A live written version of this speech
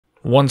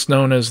Once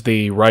known as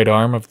the right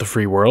arm of the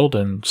free world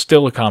and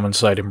still a common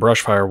sight in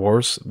brushfire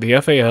wars, the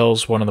FAL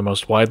is one of the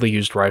most widely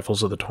used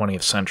rifles of the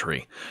 20th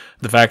century.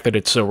 The fact that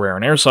it's so rare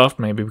in airsoft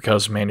may be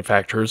because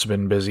manufacturers have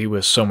been busy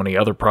with so many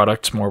other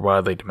products more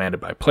widely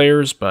demanded by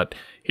players, but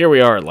here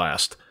we are at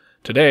last.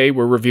 Today,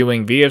 we're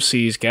reviewing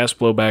VFC's gas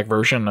blowback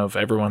version of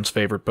everyone's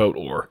favorite boat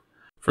oar.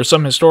 For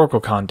some historical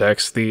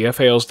context, the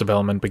FAL's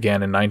development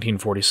began in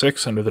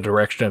 1946 under the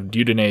direction of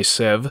Dieudonné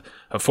Sève,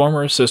 a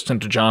former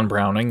assistant to John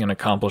Browning and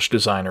accomplished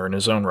designer in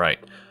his own right.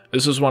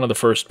 This is one of the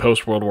first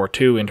post-World War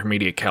II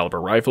intermediate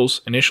caliber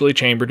rifles, initially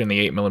chambered in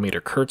the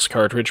 8mm quirks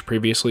cartridge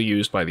previously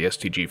used by the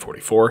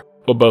STG-44.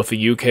 While both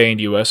the UK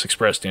and US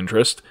expressed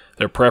interest,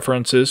 their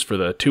preferences for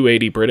the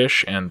 .280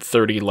 British and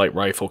 .30 light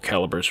rifle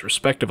calibers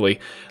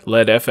respectively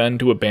led FN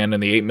to abandon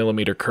the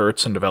 8mm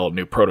quirks and develop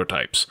new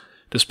prototypes.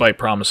 Despite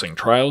promising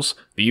trials,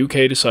 the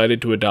UK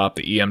decided to adopt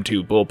the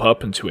EM2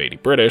 Bullpup and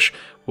 .280 British,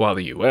 while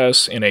the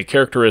US, in a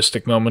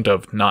characteristic moment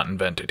of not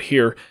invented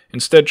here,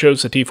 instead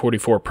chose the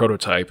T-44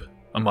 prototype,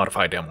 a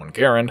modified M1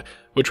 Garand,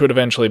 which would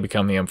eventually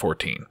become the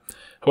M14.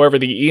 However,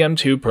 the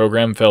EM2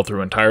 program fell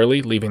through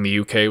entirely, leaving the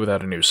UK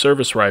without a new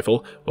service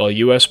rifle, while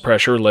US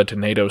pressure led to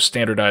NATO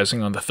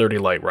standardizing on the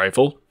 .30 light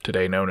rifle,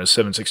 today known as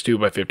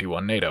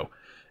 7.62x51 NATO.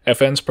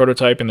 FN's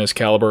prototype in this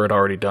caliber had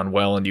already done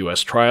well in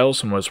US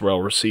trials and was well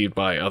received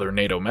by other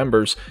NATO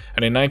members,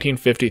 and in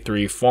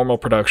 1953 formal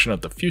production of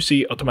the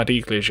Fusil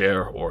Automatique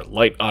Légere, or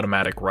light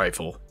automatic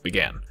rifle,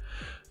 began.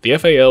 The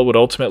FAL would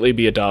ultimately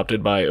be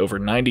adopted by over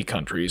 90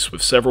 countries,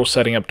 with several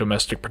setting up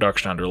domestic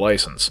production under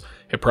license.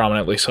 It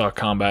prominently saw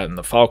combat in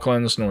the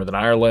Falklands, Northern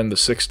Ireland, the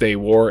Six-Day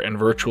War, and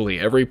virtually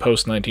every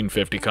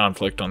post-1950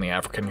 conflict on the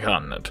African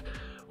continent.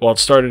 While it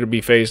started to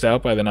be phased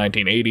out by the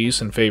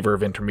 1980s in favor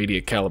of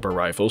intermediate caliber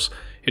rifles,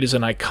 it is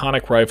an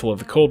iconic rifle of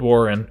the Cold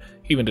War and,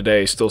 even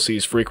today, still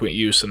sees frequent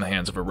use in the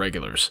hands of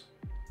irregulars.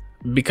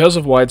 Because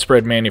of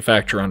widespread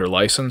manufacture under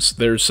license,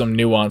 there's some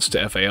nuance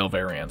to FAL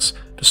variants.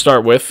 To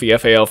start with, the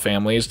FAL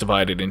family is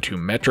divided into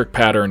metric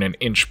pattern and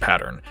inch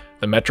pattern.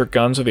 The metric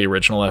guns are the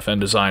original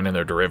FN design and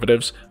their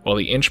derivatives, while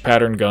the inch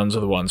pattern guns are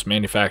the ones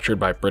manufactured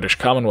by British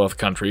Commonwealth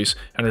countries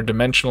and are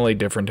dimensionally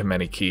different in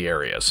many key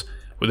areas.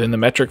 Within the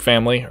metric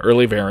family,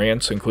 early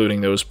variants,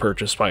 including those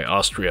purchased by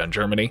Austria and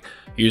Germany,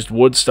 used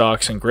wood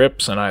stocks and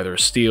grips and either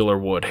steel or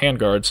wood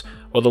handguards,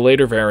 while the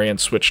later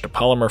variants switched to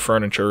polymer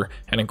furniture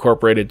and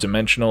incorporated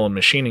dimensional and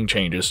machining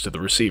changes to the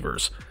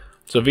receivers.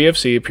 So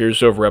VFC appears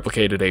to have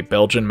replicated a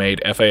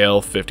Belgian-made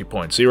FAL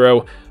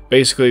 50.0,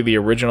 basically the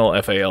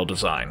original FAL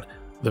design.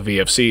 The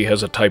VFC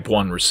has a Type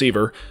 1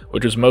 receiver,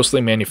 which was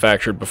mostly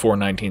manufactured before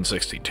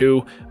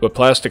 1962, with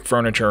plastic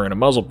furniture and a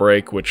muzzle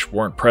brake which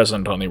weren't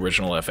present on the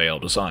original FAL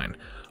design.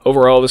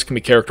 Overall, this can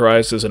be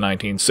characterized as a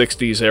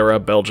 1960s-era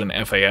Belgian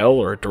FAL,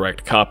 or a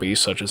direct copy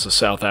such as the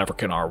South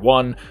African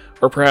R1,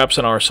 or perhaps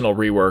an Arsenal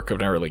rework of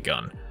an early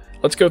gun.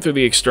 Let's go through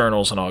the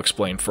externals and I'll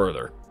explain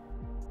further.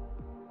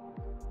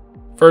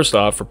 First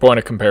off, for point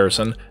of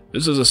comparison,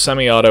 this is a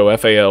semi-auto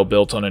FAL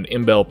built on an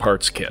Imbel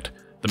parts kit.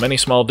 The many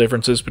small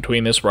differences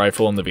between this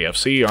rifle and the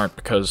VFC aren't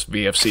because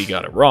VFC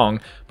got it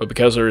wrong, but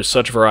because there is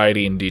such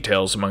variety in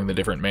details among the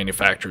different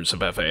manufacturers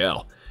of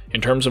FAL.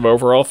 In terms of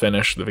overall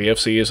finish, the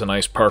VFC is a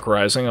nice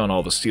parkerizing on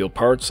all the steel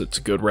parts, it's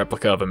a good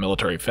replica of a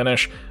military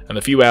finish, and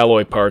the few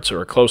alloy parts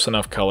are a close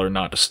enough color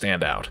not to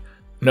stand out.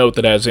 Note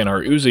that as in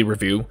our Uzi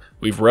review,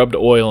 we've rubbed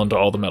oil into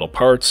all the metal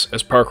parts,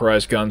 as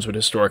parkerized guns would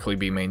historically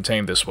be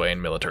maintained this way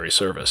in military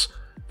service.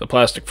 The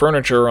plastic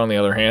furniture, on the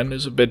other hand,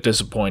 is a bit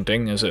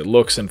disappointing as it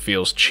looks and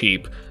feels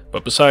cheap,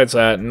 but besides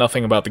that,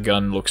 nothing about the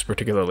gun looks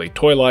particularly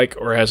toy-like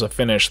or has a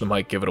finish that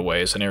might give it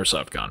away as an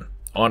airsoft gun.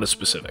 On to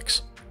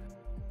specifics.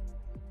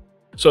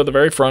 So at the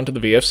very front of the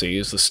VFC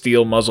is the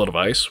steel muzzle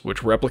device,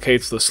 which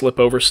replicates the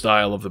slip-over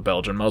style of the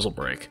Belgian muzzle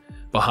brake.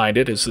 Behind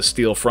it is the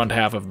steel front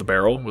half of the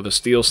barrel with a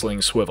steel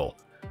sling swivel.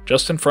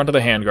 Just in front of the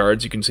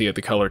handguards you can see that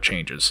the color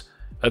changes.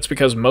 That's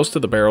because most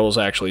of the barrel is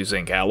actually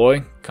zinc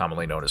alloy,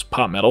 commonly known as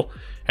pot metal,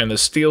 and the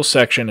steel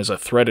section is a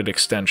threaded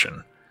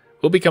extension.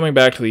 We'll be coming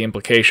back to the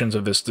implications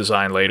of this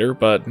design later,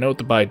 but note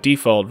that by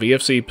default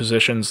VFC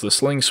positions the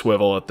sling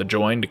swivel at the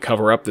join to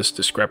cover up this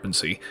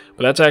discrepancy,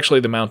 but that's actually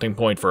the mounting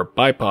point for a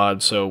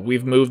bipod, so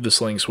we've moved the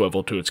sling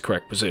swivel to its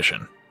correct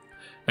position.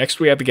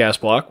 Next we have the gas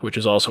block, which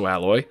is also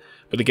alloy,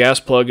 but the gas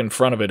plug in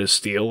front of it is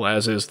steel,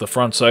 as is the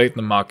front sight and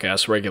the mock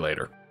gas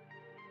regulator.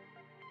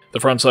 The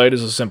front sight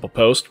is a simple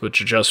post,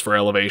 which adjusts for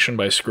elevation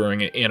by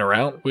screwing it in or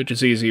out, which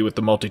is easy with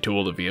the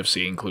multi-tool the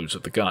VFC includes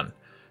with the gun.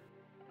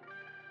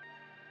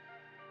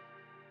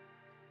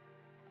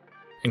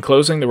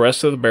 Enclosing the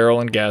rest of the barrel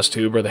and gas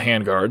tube are the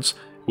handguards,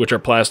 which are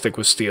plastic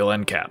with steel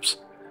end caps.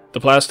 The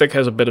plastic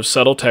has a bit of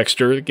subtle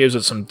texture that gives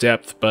it some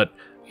depth, but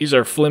these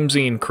are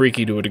flimsy and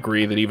creaky to a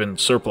degree that even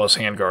surplus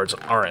handguards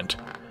aren't.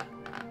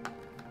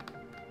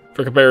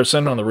 For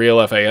comparison, on the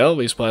real FAL,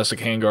 these plastic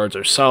handguards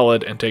are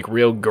solid and take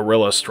real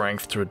gorilla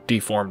strength to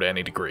deform to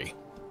any degree.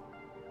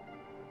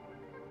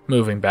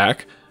 Moving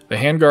back, the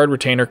handguard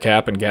retainer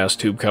cap and gas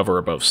tube cover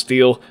are both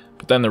steel,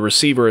 but then the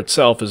receiver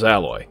itself is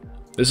alloy.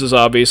 This is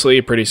obviously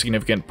a pretty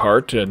significant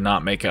part to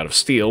not make out of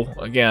steel.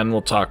 Again,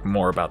 we'll talk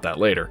more about that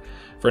later.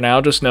 For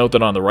now, just note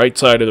that on the right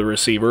side of the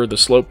receiver, the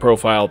slope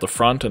profile at the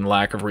front and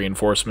lack of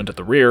reinforcement at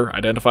the rear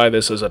identify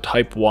this as a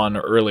Type 1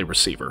 early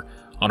receiver.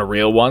 On a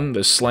real one,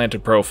 this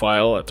slanted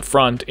profile at the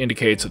front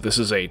indicates that this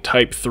is a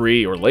Type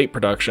 3 or late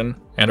production,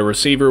 and a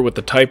receiver with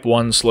the Type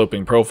 1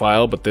 sloping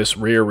profile but this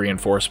rear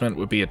reinforcement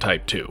would be a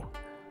Type 2.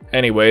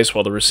 Anyways,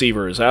 while the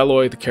receiver is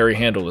alloy, the carry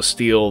handle is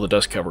steel, the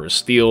dust cover is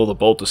steel, the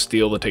bolt is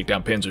steel, the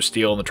takedown pins are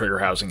steel, and the trigger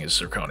housing is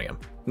zirconium.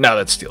 Now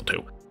that's steel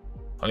too.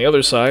 On the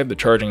other side, the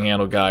charging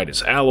handle guide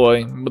is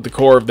alloy, but the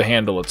core of the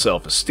handle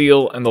itself is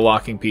steel, and the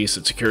locking piece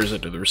that secures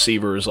it to the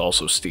receiver is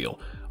also steel.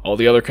 All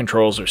the other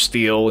controls are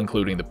steel,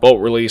 including the bolt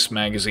release,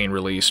 magazine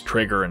release,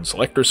 trigger, and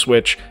selector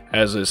switch,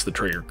 as is the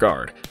trigger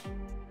guard.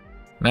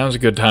 Now's a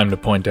good time to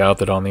point out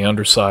that on the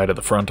underside of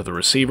the front of the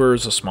receiver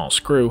is a small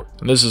screw,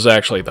 and this is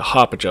actually the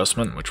hop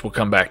adjustment, which we'll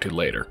come back to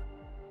later.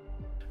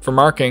 For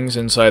markings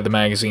inside the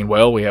magazine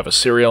well, we have a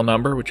serial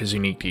number, which is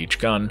unique to each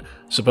gun.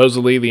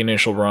 Supposedly, the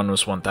initial run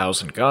was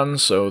 1,000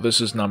 guns, so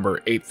this is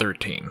number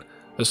 813.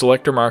 The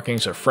selector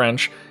markings are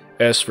French,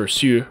 S for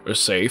sûr or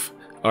safe,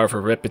 R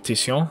for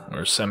répétition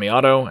or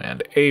semi-auto,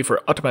 and A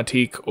for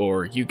automatique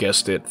or, you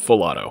guessed it,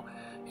 full auto.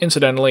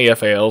 Incidentally,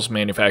 FALs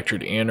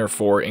manufactured in or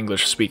for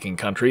English-speaking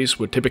countries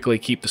would typically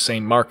keep the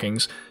same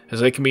markings, as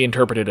they can be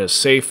interpreted as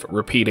safe,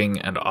 repeating,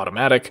 and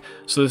automatic,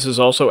 so this is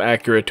also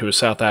accurate to a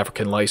South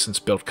African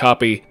license-built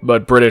copy,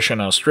 but British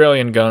and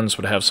Australian guns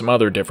would have some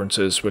other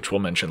differences, which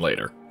we'll mention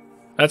later.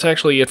 That's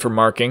actually it for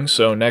markings,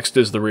 so next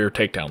is the rear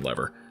takedown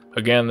lever.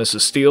 Again, this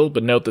is steel,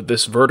 but note that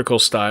this vertical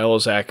style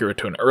is accurate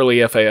to an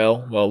early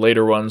FAL, while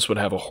later ones would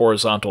have a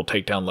horizontal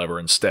takedown lever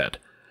instead.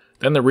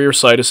 Then the rear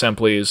sight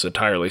assembly is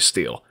entirely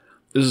steel.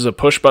 This is a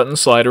push-button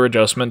slider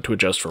adjustment to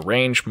adjust for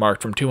range,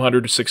 marked from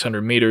 200 to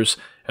 600 meters,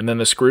 and then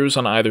the screws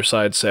on either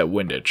side set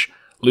windage.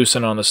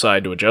 Loosen on the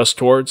side to adjust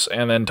towards,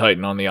 and then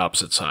tighten on the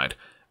opposite side.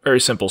 Very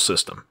simple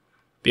system.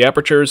 The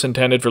aperture is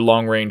intended for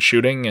long-range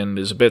shooting and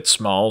is a bit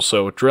small,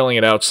 so drilling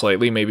it out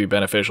slightly may be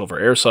beneficial for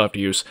airsoft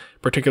use,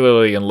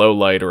 particularly in low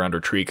light or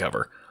under tree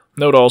cover.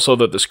 Note also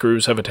that the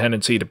screws have a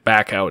tendency to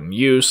back out in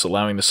use,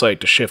 allowing the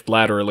sight to shift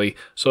laterally,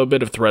 so a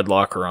bit of thread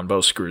locker on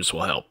both screws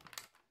will help.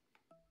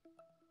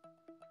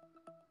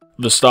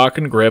 The stock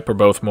and grip are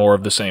both more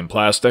of the same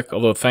plastic,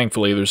 although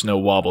thankfully there's no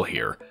wobble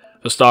here.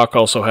 The stock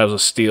also has a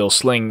steel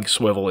sling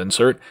swivel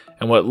insert,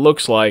 and what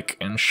looks like,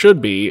 and should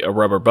be, a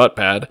rubber butt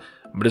pad,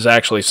 but is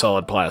actually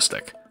solid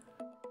plastic.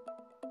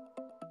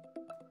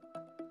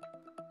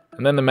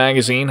 And then the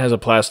magazine has a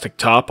plastic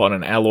top on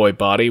an alloy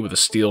body with a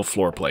steel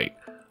floor plate.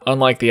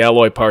 Unlike the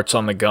alloy parts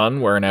on the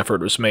gun, where an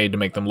effort was made to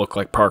make them look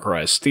like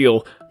parkerized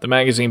steel, the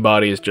magazine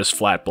body is just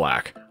flat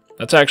black.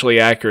 That's actually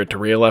accurate to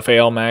real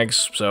FAL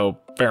mags, so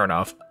fair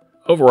enough.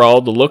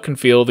 Overall, the look and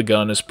feel of the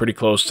gun is pretty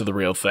close to the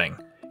real thing.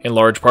 In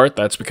large part,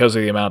 that's because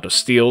of the amount of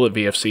steel that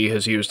VFC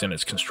has used in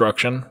its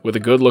construction, with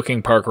a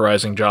good-looking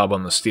parkerizing job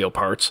on the steel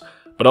parts,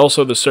 but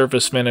also the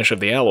surface finish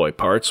of the alloy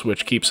parts,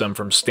 which keeps them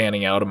from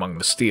standing out among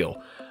the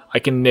steel. I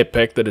can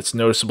nitpick that it's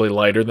noticeably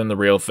lighter than the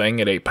real thing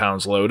at 8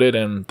 pounds loaded,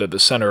 and that the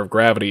center of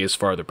gravity is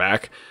farther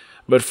back,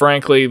 but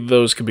frankly,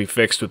 those could be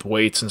fixed with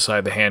weights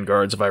inside the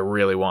handguards if I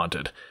really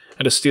wanted.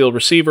 And a steel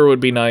receiver would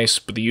be nice,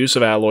 but the use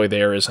of alloy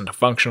there isn't a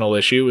functional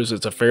issue as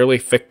it's a fairly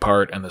thick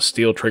part and the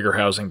steel trigger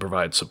housing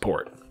provides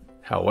support.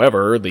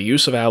 However, the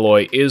use of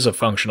alloy is a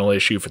functional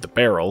issue for the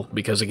barrel,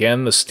 because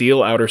again, the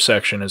steel outer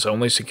section is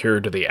only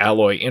secured to the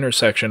alloy inner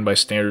section by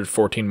standard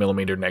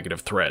 14mm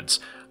negative threads.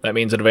 That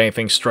means that if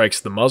anything strikes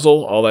the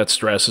muzzle, all that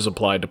stress is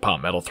applied to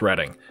pot metal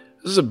threading.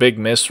 This is a big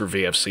miss for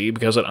VFC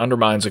because it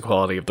undermines the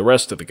quality of the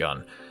rest of the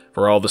gun.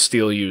 For all the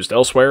steel used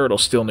elsewhere, it'll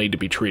still need to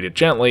be treated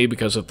gently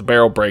because if the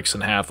barrel breaks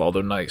in half, all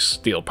the nice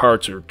steel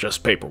parts are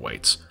just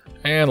paperweights.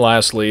 And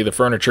lastly, the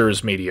furniture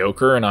is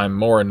mediocre, and I'm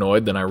more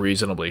annoyed than I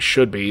reasonably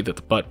should be that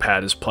the butt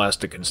pad is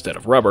plastic instead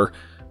of rubber,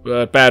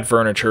 but bad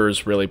furniture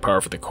is really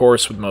par for the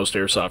course with most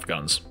airsoft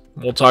guns.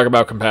 We'll talk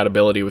about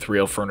compatibility with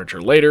real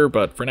furniture later,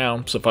 but for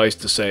now, suffice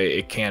to say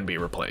it can be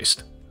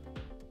replaced.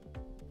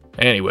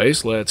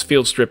 Anyways, let's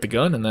field strip the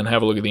gun and then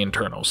have a look at the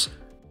internals.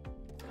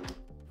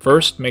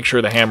 First, make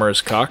sure the hammer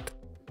is cocked,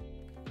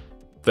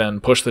 then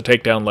push the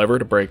takedown lever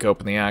to break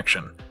open the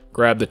action.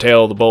 Grab the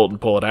tail of the bolt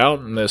and pull it out,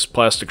 and this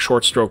plastic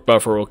short stroke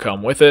buffer will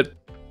come with it.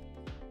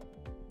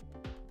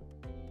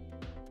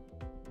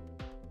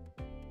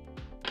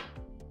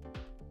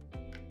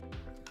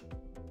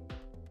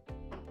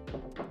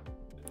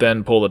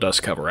 Then pull the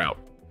dust cover out.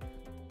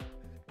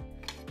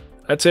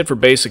 That's it for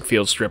basic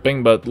field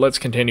stripping, but let's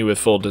continue with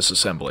full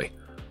disassembly.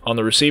 On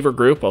the receiver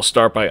group, I'll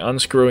start by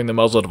unscrewing the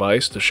muzzle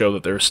device to show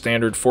that there are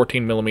standard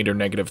 14mm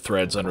negative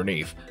threads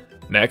underneath.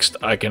 Next,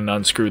 I can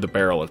unscrew the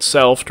barrel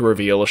itself to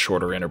reveal a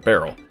shorter inner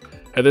barrel.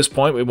 At this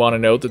point, we want to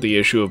note that the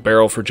issue of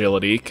barrel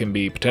fragility can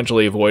be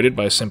potentially avoided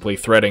by simply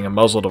threading a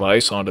muzzle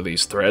device onto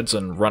these threads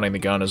and running the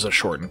gun as a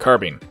shortened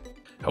carbine.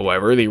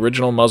 However, the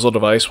original muzzle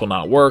device will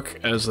not work,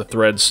 as the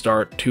threads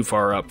start too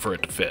far up for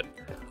it to fit.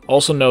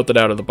 Also note that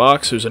out of the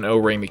box there's an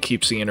O-ring that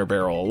keeps the inner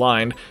barrel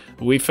aligned,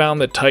 We found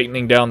that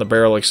tightening down the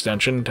barrel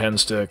extension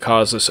tends to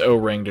cause this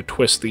O-ring to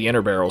twist the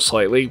inner barrel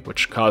slightly,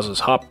 which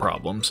causes hop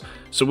problems,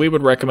 so we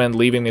would recommend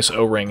leaving this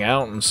O-ring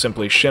out and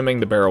simply shimming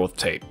the barrel with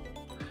tape.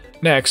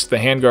 Next, the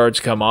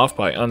handguards come off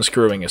by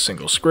unscrewing a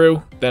single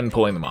screw, then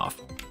pulling them off.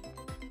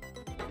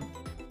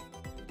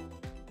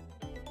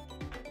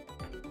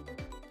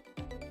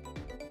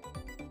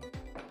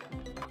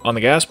 On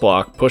the gas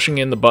block, pushing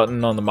in the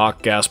button on the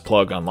mock gas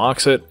plug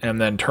unlocks it, and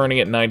then turning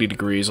it 90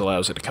 degrees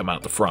allows it to come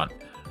out the front.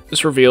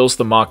 This reveals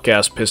the mock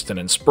gas piston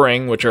and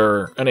spring, which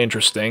are an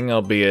interesting,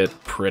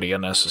 albeit pretty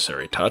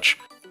unnecessary touch.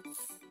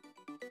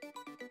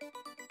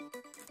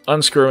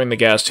 Unscrewing the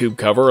gas tube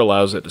cover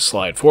allows it to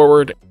slide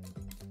forward,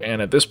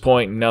 and at this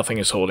point nothing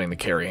is holding the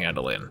carry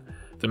handle in.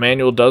 The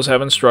manual does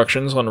have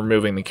instructions on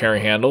removing the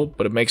carry handle,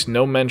 but it makes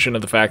no mention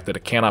of the fact that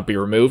it cannot be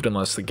removed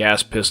unless the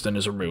gas piston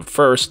is removed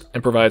first,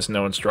 and provides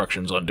no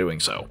instructions on doing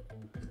so.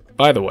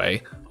 By the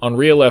way, on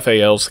real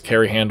FALs the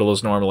carry handle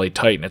is normally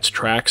tight in its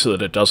track so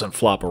that it doesn't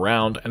flop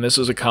around, and this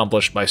is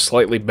accomplished by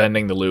slightly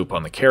bending the loop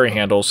on the carry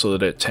handle so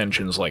that it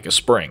tensions like a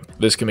spring.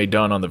 This can be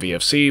done on the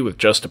VFC with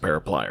just a pair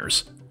of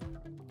pliers.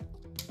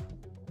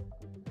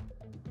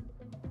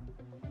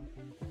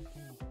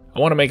 I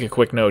want to make a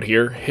quick note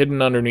here.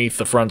 Hidden underneath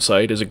the front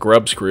sight is a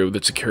grub screw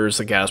that secures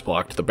the gas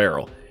block to the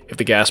barrel. If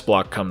the gas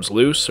block comes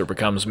loose or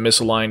becomes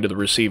misaligned to the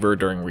receiver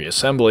during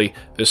reassembly,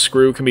 this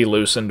screw can be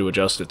loosened to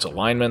adjust its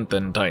alignment,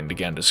 then tightened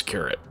again to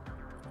secure it.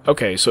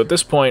 Okay, so at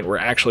this point we're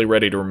actually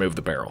ready to remove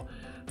the barrel.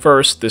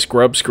 First, this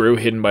grub screw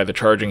hidden by the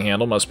charging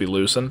handle must be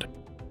loosened,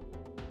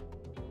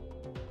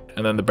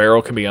 and then the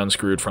barrel can be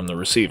unscrewed from the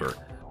receiver.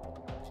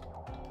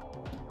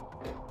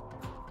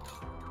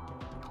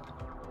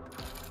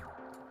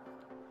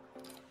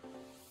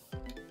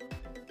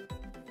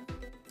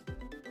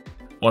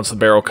 Once the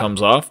barrel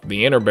comes off,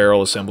 the inner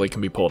barrel assembly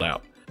can be pulled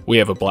out. We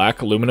have a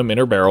black aluminum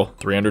inner barrel,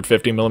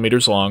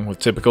 350mm long, with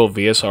typical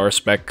VSR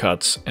spec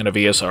cuts and a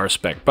VSR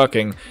spec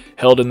bucking,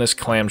 held in this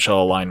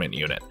clamshell alignment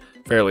unit.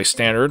 Fairly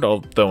standard,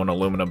 although an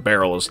aluminum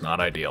barrel is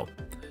not ideal.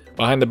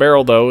 Behind the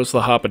barrel, though, is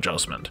the hop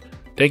adjustment.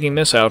 Taking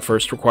this out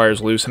first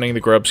requires loosening the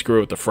grub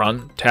screw at the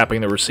front,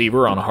 tapping the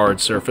receiver on a hard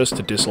surface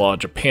to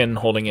dislodge a pin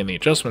holding in the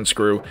adjustment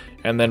screw,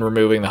 and then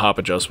removing the hop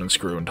adjustment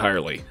screw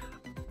entirely.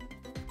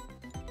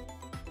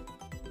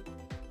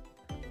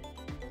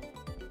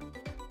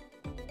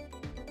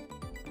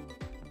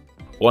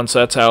 Once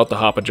that's out, the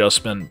hop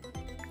adjustment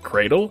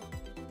cradle?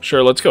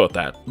 Sure, let's go with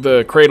that.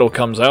 The cradle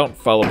comes out,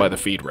 followed by the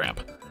feed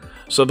ramp.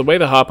 So the way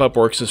the hop-up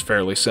works is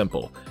fairly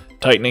simple.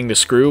 Tightening the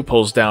screw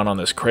pulls down on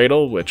this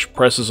cradle, which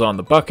presses on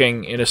the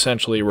bucking in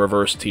essentially a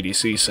reverse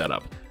TDC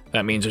setup.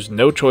 That means there's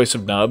no choice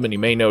of nub, and you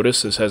may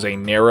notice this has a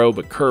narrow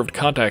but curved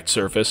contact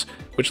surface,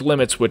 which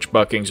limits which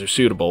buckings are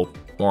suitable.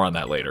 More on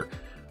that later.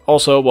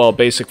 Also, while a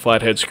basic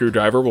flathead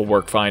screwdriver will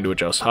work fine to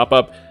adjust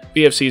hop-up,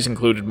 VFC's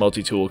included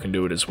multi-tool can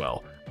do it as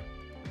well.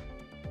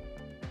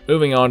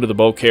 Moving on to the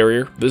bolt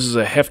carrier, this is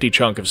a hefty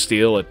chunk of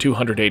steel at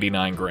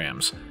 289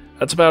 grams.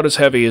 That's about as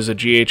heavy as a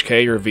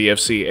GHK or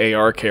VFC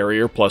AR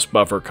carrier plus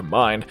buffer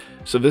combined,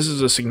 so this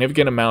is a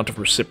significant amount of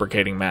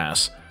reciprocating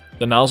mass.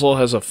 The nozzle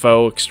has a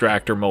faux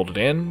extractor molded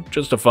in,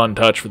 just a fun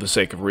touch for the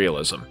sake of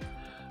realism.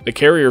 The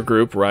carrier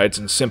group rides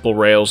in simple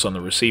rails on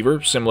the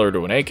receiver, similar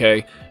to an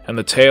AK, and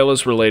the tail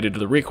is related to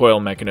the recoil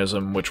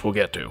mechanism, which we'll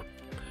get to.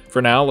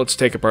 For now, let's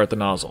take apart the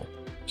nozzle.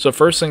 So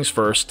first things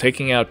first,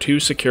 taking out two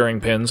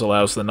securing pins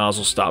allows the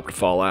nozzle stop to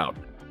fall out.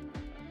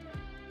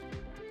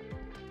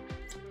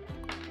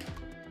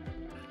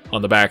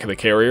 On the back of the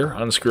carrier,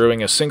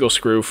 unscrewing a single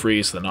screw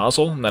frees the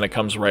nozzle, and then it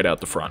comes right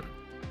out the front.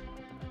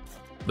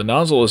 The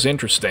nozzle is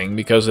interesting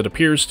because it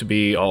appears to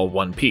be all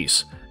one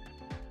piece.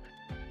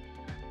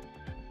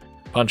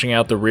 Punching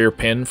out the rear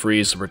pin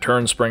frees the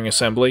return spring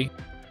assembly,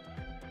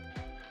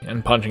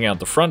 and punching out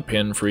the front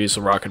pin frees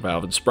the rocket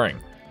valve and spring.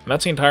 And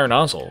that's the entire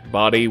nozzle.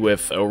 Body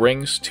with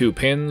O-rings, two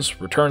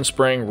pins, return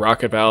spring,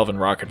 rocket valve, and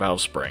rocket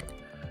valve spring.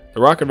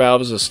 The rocket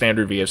valve is a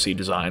standard VFC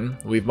design.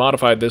 We've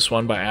modified this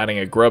one by adding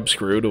a grub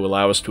screw to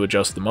allow us to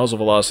adjust the muzzle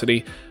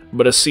velocity,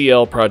 but a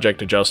CL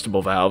project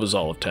adjustable valve is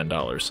all of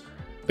 $10.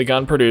 The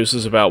gun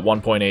produces about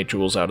 1.8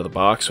 joules out of the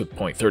box with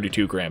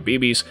 0.32 gram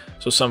BBs,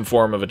 so some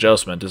form of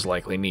adjustment is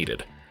likely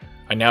needed.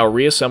 I now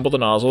reassemble the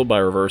nozzle by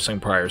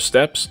reversing prior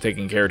steps,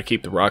 taking care to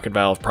keep the rocket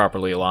valve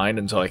properly aligned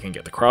until I can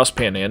get the cross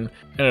pin in,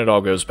 and it all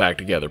goes back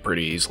together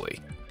pretty easily.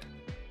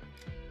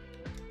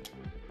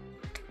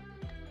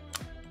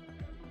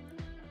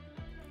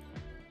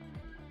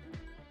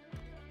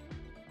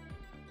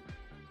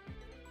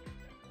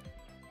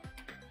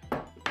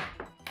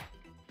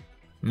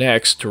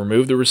 Next, to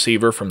remove the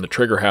receiver from the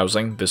trigger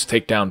housing, this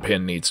takedown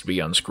pin needs to be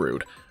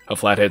unscrewed. A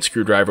flathead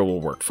screwdriver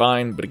will work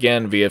fine, but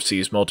again,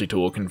 VFC's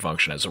multi-tool can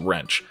function as a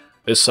wrench.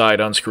 This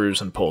side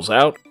unscrews and pulls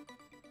out,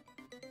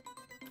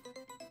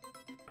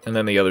 and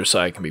then the other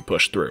side can be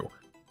pushed through.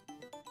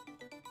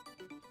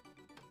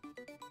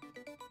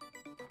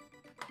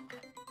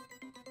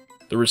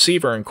 The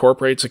receiver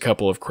incorporates a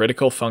couple of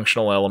critical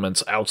functional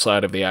elements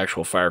outside of the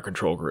actual fire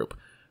control group.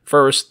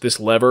 First, this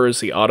lever is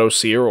the auto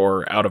sear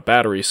or out of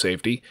battery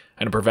safety,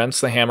 and it prevents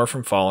the hammer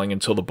from falling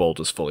until the bolt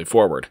is fully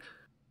forward.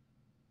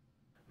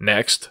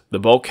 Next, the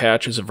bolt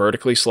catch is a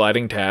vertically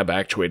sliding tab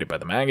actuated by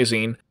the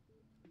magazine.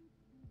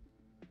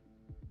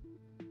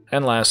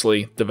 And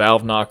lastly, the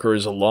valve knocker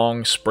is a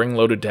long,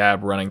 spring-loaded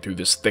tab running through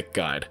this thick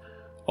guide.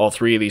 All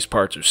three of these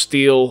parts are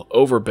steel,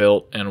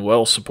 overbuilt, and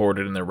well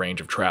supported in their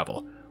range of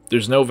travel.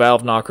 There's no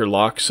valve knocker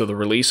lock, so the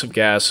release of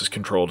gas is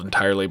controlled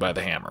entirely by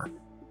the hammer.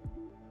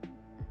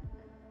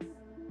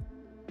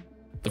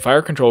 The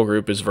fire control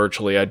group is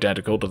virtually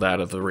identical to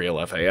that of the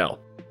real FAL.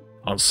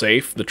 On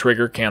safe, the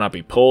trigger cannot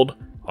be pulled.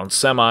 On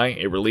semi,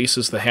 it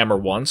releases the hammer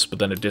once, but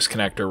then a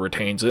disconnector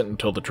retains it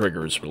until the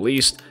trigger is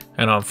released,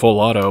 and on full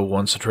auto,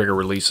 once the trigger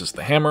releases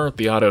the hammer,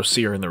 the auto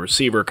sear in the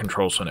receiver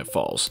controls when it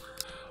falls.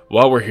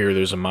 While we're here,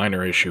 there's a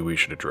minor issue we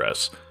should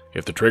address.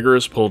 If the trigger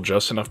is pulled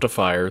just enough to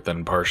fire,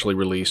 then partially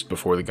released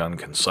before the gun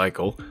can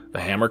cycle,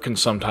 the hammer can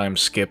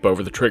sometimes skip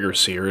over the trigger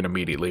sear and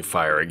immediately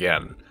fire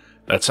again.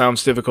 That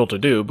sounds difficult to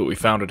do, but we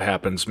found it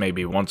happens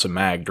maybe once a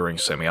mag during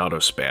semi-auto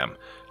spam.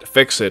 To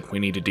fix it, we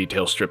need to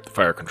detail strip the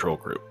fire control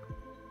group.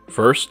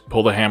 First,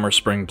 pull the hammer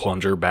spring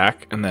plunger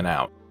back and then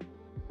out.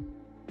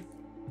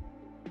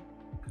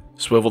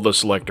 Swivel the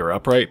selector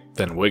upright,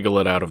 then wiggle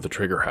it out of the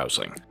trigger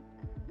housing.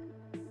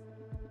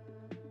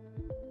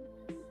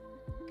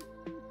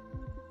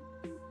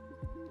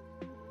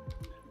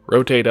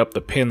 Rotate up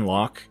the pin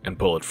lock and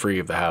pull it free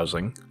of the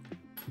housing.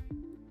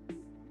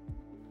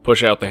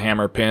 Push out the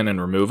hammer pin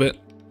and remove it,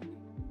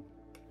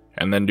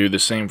 and then do the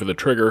same for the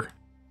trigger.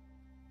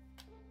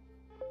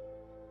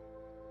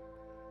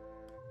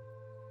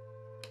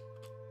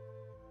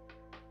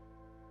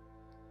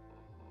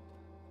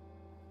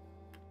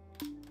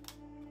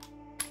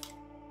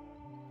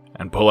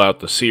 And pull out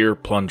the sear,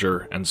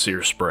 plunger, and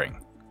sear spring.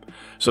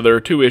 So there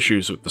are two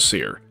issues with the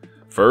sear.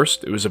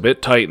 First, it was a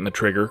bit tight in the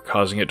trigger,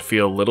 causing it to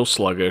feel a little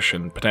sluggish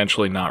and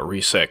potentially not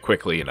reset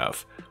quickly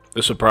enough.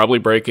 This would probably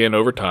break in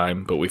over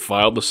time, but we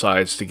filed the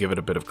sides to give it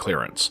a bit of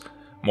clearance.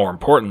 More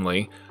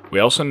importantly, we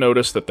also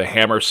noticed that the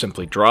hammer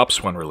simply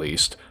drops when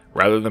released,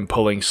 rather than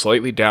pulling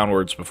slightly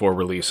downwards before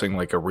releasing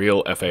like a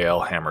real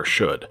FAL hammer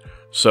should.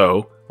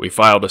 So, we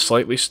filed a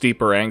slightly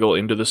steeper angle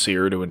into the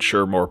sear to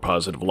ensure more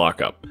positive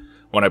lockup.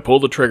 When I pull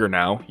the trigger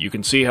now, you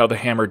can see how the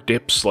hammer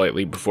dips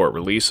slightly before it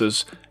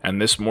releases,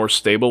 and this more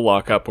stable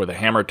lockup where the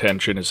hammer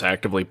tension is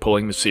actively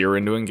pulling the sear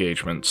into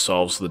engagement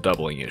solves the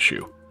doubling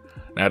issue.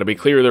 Now to be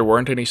clear, there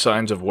weren't any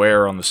signs of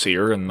wear on the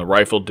sear, and the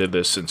rifle did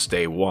this since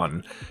day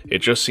one. It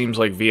just seems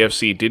like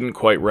VFC didn't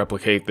quite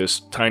replicate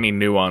this tiny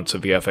nuance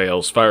of the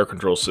FAL's fire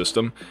control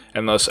system,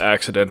 and thus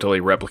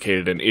accidentally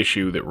replicated an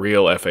issue that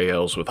real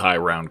FALs with high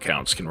round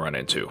counts can run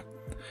into.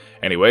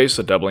 Anyways,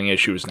 the doubling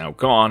issue is now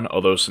gone,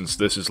 although since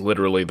this is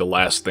literally the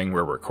last thing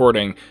we're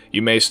recording, you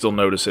may still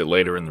notice it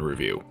later in the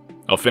review.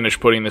 I'll finish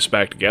putting this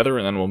back together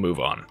and then we'll move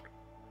on.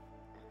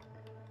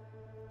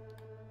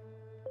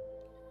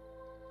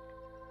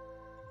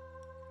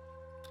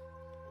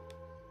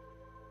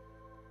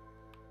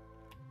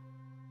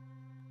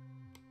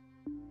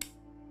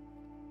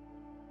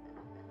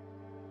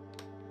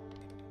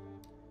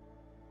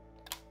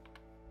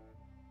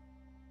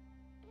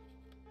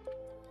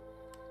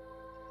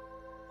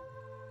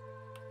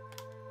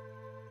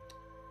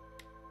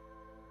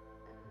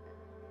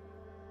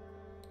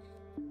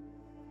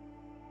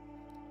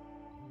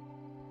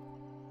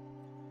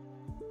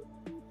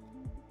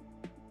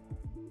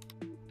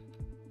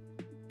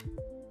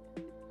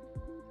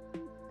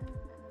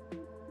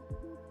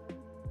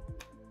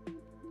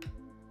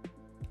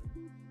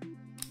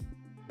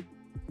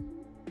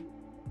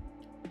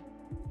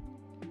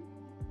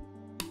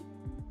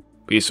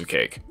 Piece of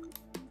cake.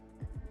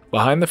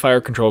 Behind the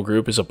fire control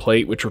group is a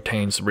plate which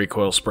retains the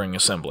recoil spring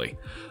assembly.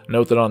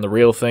 Note that on the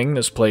real thing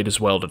this plate is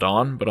welded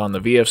on, but on the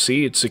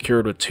VFC it's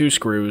secured with two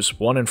screws,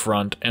 one in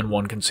front and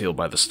one concealed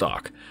by the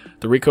stock.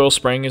 The recoil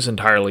spring is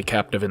entirely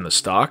captive in the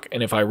stock,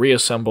 and if I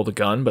reassemble the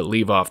gun but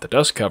leave off the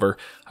dust cover,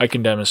 I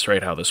can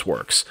demonstrate how this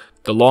works.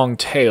 The long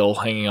tail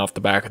hanging off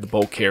the back of the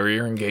bolt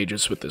carrier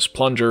engages with this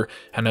plunger,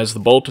 and as the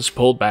bolt is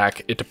pulled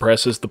back, it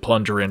depresses the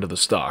plunger into the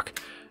stock.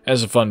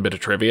 As a fun bit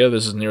of trivia,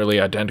 this is nearly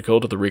identical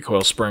to the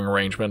recoil spring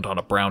arrangement on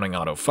a Browning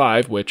Auto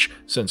 5, which,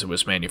 since it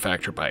was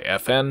manufactured by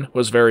FN,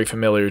 was very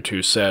familiar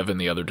to Sev and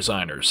the other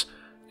designers.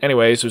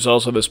 Anyways, there's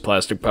also this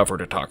plastic buffer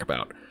to talk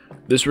about.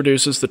 This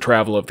reduces the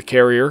travel of the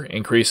carrier,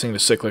 increasing the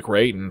cyclic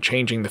rate and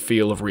changing the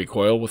feel of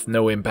recoil with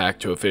no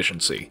impact to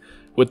efficiency.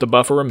 With the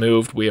buffer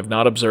removed, we have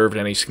not observed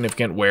any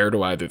significant wear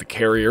to either the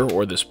carrier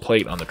or this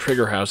plate on the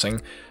trigger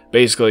housing.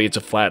 Basically, it's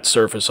a flat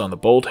surface on the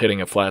bolt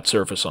hitting a flat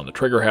surface on the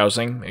trigger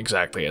housing,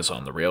 exactly as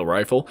on the real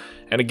rifle,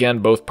 and again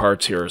both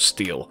parts here are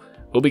steel.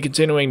 We'll be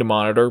continuing to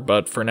monitor,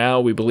 but for now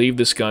we believe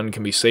this gun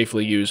can be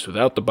safely used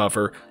without the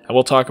buffer, and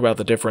we'll talk about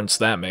the difference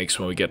that makes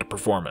when we get to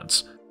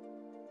performance.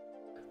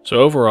 So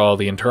overall,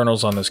 the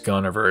internals on this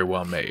gun are very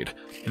well made.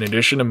 In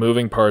addition to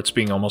moving parts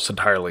being almost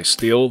entirely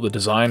steel, the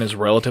design is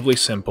relatively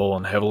simple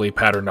and heavily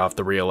patterned off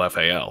the real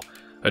FAL.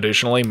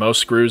 Additionally, most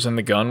screws in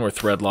the gun were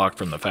thread locked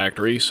from the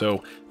factory,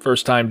 so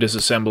first time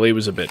disassembly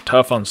was a bit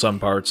tough on some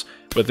parts,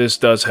 but this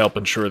does help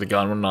ensure the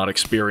gun will not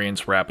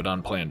experience rapid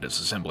unplanned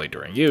disassembly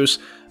during use,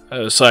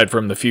 aside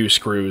from the few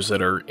screws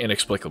that are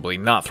inexplicably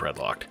not thread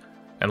locked.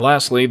 And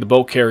lastly, the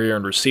bolt carrier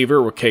and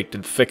receiver were caked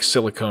in thick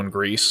silicone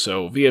grease,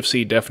 so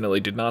VFC definitely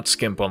did not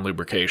skimp on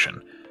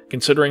lubrication.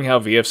 Considering how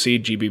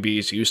VFC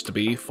GBBs used to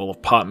be, full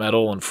of pot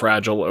metal and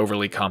fragile,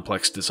 overly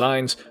complex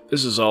designs,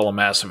 this is all a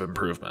massive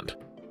improvement.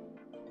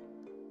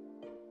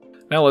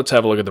 Now let's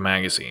have a look at the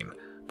magazine.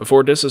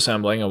 Before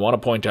disassembling, I want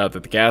to point out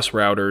that the gas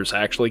router is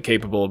actually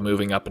capable of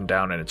moving up and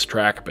down in its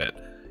track a bit.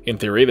 In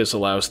theory, this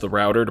allows the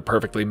router to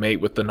perfectly mate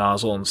with the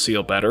nozzle and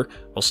seal better,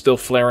 while still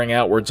flaring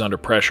outwards under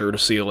pressure to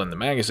seal in the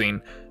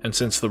magazine, and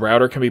since the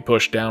router can be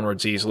pushed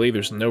downwards easily,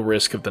 there's no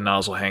risk of the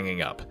nozzle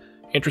hanging up.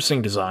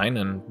 Interesting design,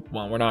 and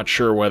while we're not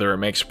sure whether it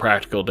makes a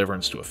practical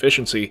difference to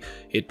efficiency,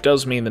 it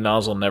does mean the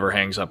nozzle never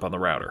hangs up on the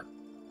router.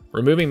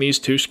 Removing these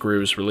two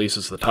screws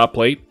releases the top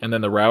plate, and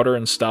then the router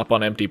and stop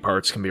on empty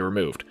parts can be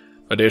removed.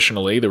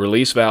 Additionally, the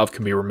release valve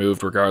can be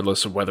removed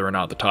regardless of whether or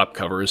not the top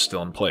cover is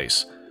still in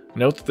place.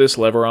 Note that this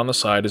lever on the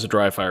side is a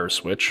dry fire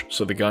switch,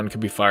 so the gun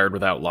can be fired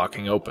without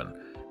locking open.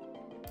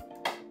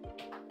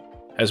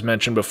 As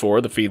mentioned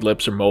before, the feed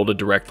lips are molded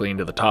directly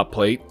into the top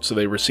plate, so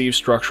they receive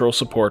structural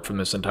support from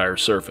this entire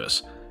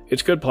surface.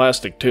 It's good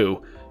plastic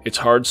too. Its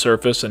hard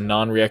surface and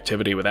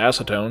non-reactivity with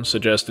acetone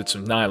suggest it's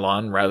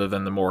nylon rather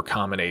than the more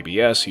common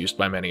ABS used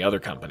by many other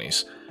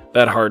companies.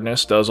 That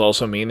hardness does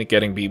also mean that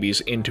getting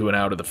BBs into and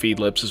out of the feed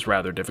lips is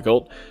rather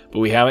difficult, but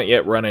we haven't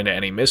yet run into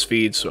any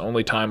misfeeds, so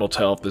only time will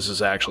tell if this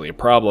is actually a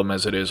problem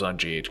as it is on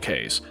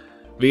GHKs.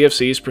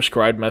 VFC's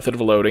prescribed method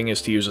of loading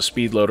is to use a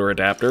speed loader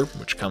adapter,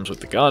 which comes with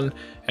the gun,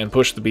 and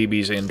push the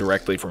BBs in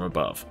directly from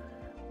above.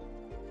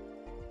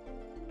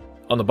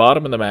 On the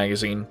bottom of the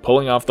magazine,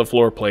 pulling off the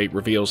floor plate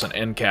reveals an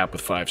end cap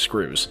with 5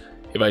 screws.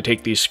 If I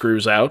take these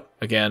screws out,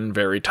 again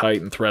very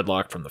tight and thread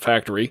locked from the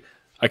factory,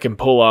 I can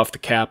pull off the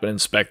cap and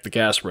inspect the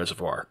gas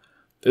reservoir.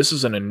 This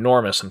is an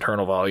enormous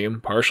internal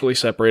volume, partially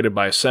separated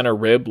by a center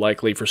rib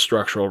likely for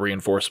structural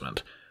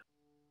reinforcement.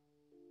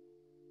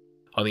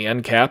 On the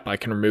end cap, I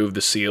can remove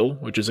the seal,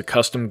 which is a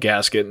custom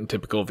gasket in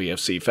typical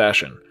VFC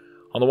fashion.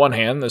 On the one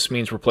hand, this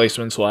means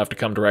replacements will have to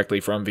come directly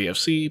from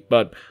VFC,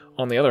 but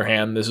on the other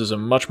hand, this is a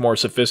much more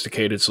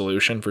sophisticated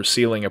solution for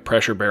sealing a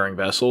pressure-bearing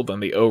vessel than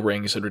the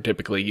O-rings that are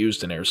typically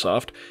used in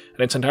airsoft,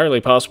 and it's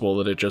entirely possible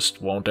that it just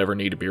won't ever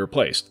need to be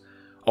replaced.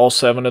 All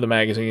 7 of the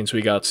magazines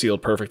we got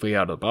sealed perfectly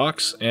out of the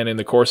box, and in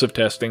the course of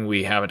testing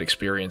we haven't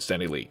experienced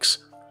any leaks.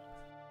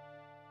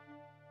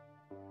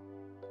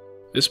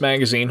 This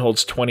magazine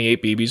holds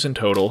 28 BBs in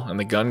total, and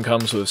the gun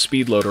comes with a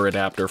speed loader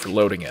adapter for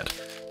loading it.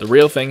 The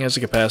real thing has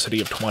a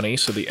capacity of 20,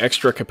 so the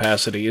extra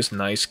capacity is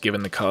nice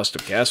given the cost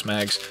of gas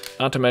mags,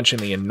 not to mention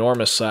the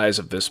enormous size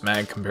of this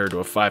mag compared to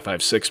a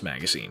 5.56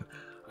 magazine.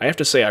 I have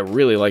to say I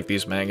really like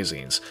these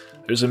magazines.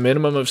 There's a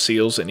minimum of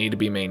seals that need to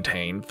be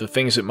maintained, the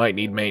things that might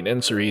need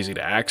maintenance are easy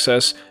to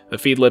access, the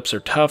feed lips are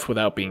tough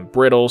without being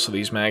brittle so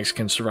these mags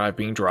can survive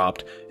being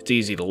dropped, it's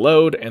easy to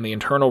load, and the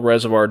internal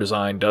reservoir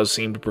design does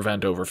seem to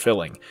prevent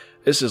overfilling.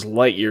 This is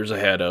light years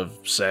ahead of,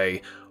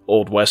 say,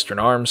 old Western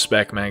Arms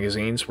spec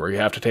magazines where you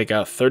have to take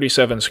out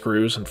 37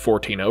 screws and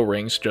 14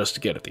 O-rings just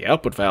to get at the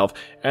output valve,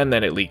 and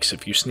then it leaks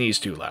if you sneeze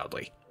too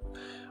loudly.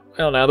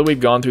 Well, now that we've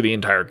gone through the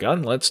entire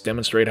gun, let's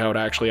demonstrate how it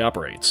actually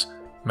operates.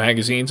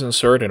 Magazines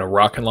insert in a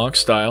rock and lock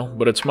style,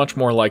 but it's much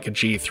more like a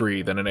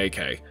G3 than an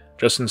AK.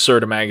 Just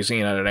insert a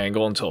magazine at an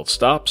angle until it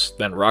stops,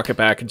 then rock it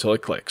back until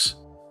it clicks.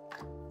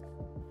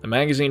 The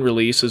magazine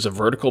release is a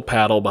vertical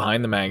paddle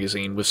behind the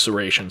magazine with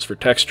serrations for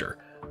texture.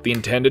 The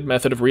intended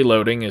method of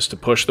reloading is to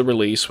push the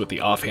release with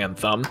the offhand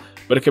thumb,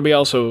 but it can be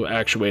also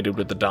actuated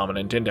with the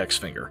dominant index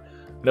finger.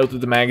 Note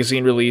that the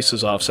magazine release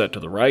is offset to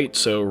the right,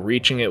 so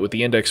reaching it with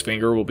the index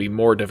finger will be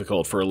more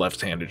difficult for a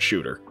left-handed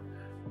shooter.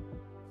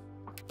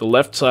 The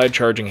left side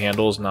charging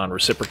handle is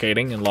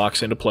non-reciprocating and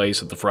locks into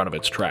place at the front of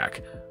its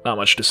track. Not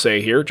much to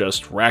say here,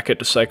 just rack it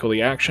to cycle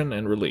the action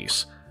and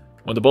release.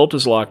 When the bolt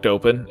is locked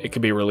open, it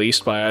can be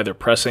released by either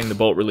pressing the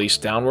bolt release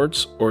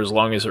downwards, or as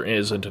long as there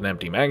isn't an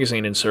empty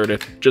magazine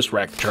inserted, just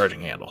rack the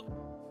charging handle.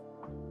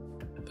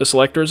 The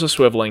selector is a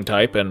swiveling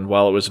type, and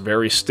while it was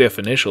very stiff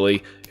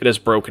initially, it has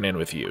broken in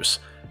with use.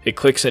 It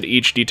clicks at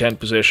each detent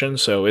position,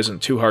 so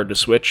isn't too hard to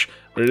switch,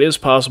 but it is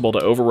possible to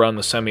overrun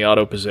the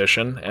semi-auto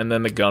position, and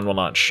then the gun will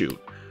not shoot.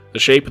 The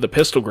shape of the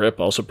pistol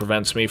grip also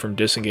prevents me from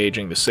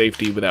disengaging the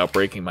safety without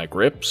breaking my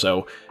grip,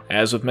 so,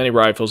 as with many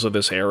rifles of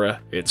this era,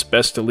 it's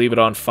best to leave it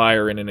on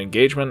fire in an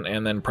engagement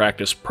and then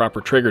practice proper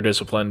trigger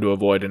discipline to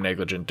avoid a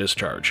negligent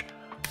discharge.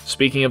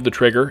 Speaking of the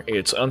trigger,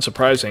 it's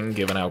unsurprising,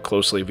 given how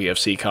closely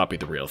VFC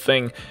copied the real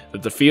thing,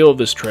 that the feel of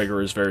this trigger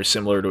is very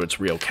similar to its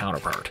real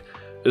counterpart.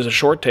 There's a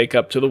short take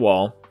up to the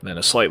wall, then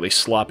a slightly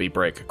sloppy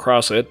break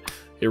across it.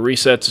 It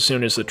resets as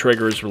soon as the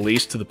trigger is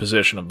released to the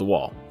position of the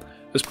wall.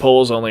 This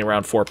pull is only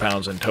around 4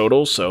 pounds in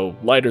total, so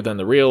lighter than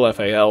the real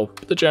FAL,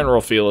 but the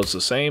general feel is the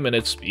same and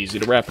it's easy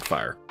to rapid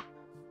fire.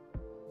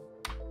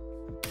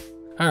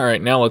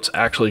 Alright, now let's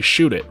actually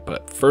shoot it,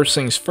 but first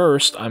things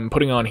first, I'm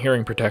putting on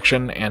hearing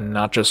protection and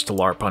not just to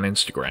LARP on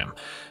Instagram,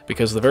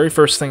 because the very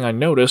first thing I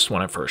noticed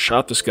when I first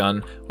shot this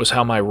gun was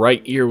how my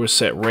right ear was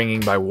set ringing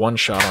by one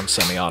shot on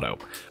semi-auto.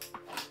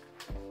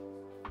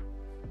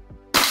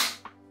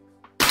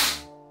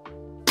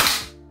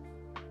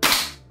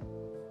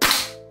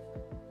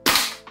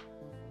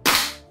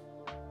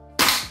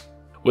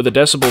 With a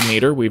decibel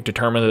meter, we've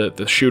determined that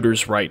the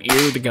shooter's right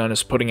ear, the gun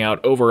is putting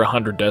out over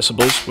 100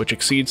 decibels, which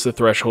exceeds the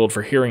threshold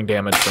for hearing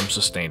damage from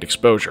sustained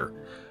exposure.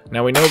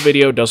 Now we know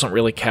video doesn't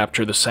really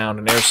capture the sound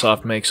an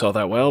airsoft makes all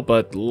that well,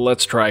 but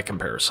let's try a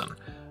comparison.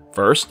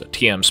 First, a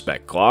TM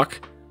spec Glock.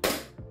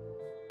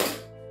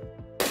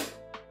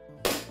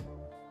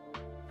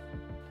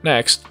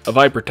 Next, a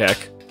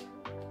Vipertech.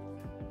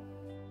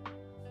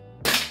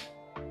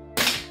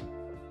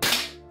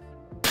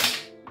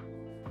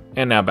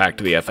 And now back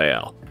to the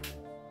FAL.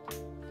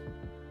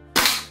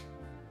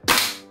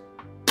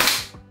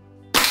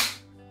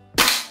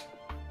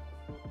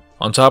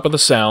 On top of the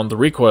sound, the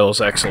recoil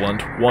is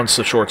excellent once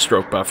the short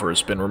stroke buffer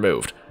has been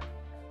removed.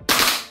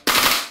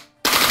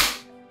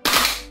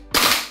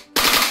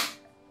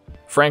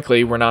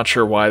 Frankly, we're not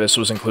sure why this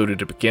was included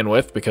to begin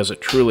with, because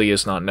it truly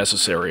is not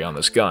necessary on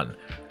this gun.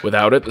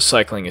 Without it, the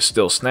cycling is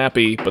still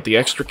snappy, but the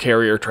extra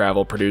carrier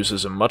travel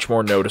produces a much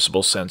more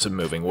noticeable sense of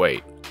moving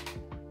weight.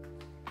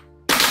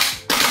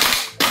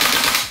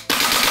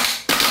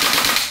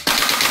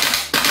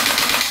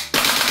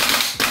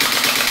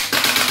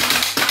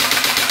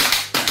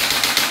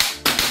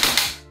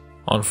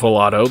 On full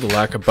auto, the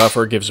lack of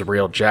buffer gives a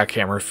real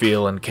jackhammer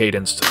feel and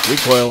cadence to the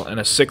recoil, and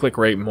a cyclic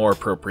rate more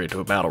appropriate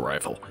to a battle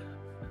rifle.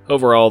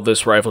 Overall,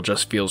 this rifle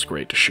just feels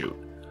great to shoot.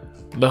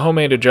 The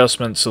homemade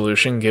adjustment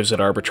solution gives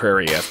it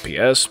arbitrary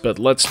FPS, but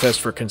let's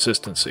test for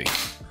consistency.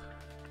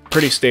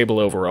 Pretty stable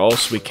overall,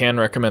 so we can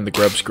recommend the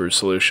grub screw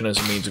solution as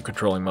a means of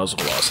controlling muzzle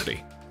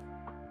velocity.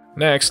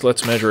 Next,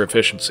 let's measure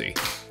efficiency.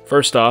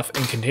 First off,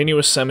 in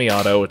continuous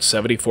semi-auto at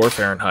 74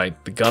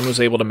 Fahrenheit, the gun was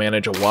able to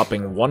manage a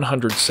whopping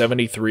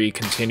 173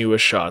 continuous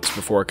shots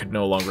before it could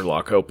no longer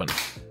lock open.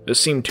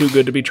 This seemed too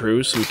good to be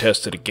true, so we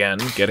tested again,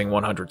 getting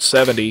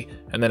 170,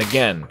 and then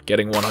again,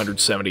 getting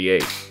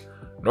 178.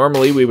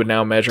 Normally, we would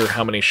now measure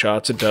how many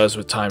shots it does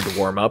with time to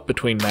warm up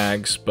between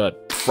mags,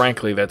 but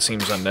frankly, that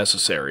seems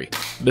unnecessary.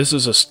 This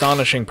is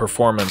astonishing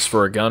performance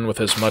for a gun with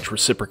as much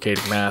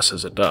reciprocating mass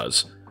as it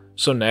does.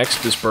 So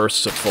next is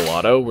bursts of full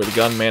auto, where the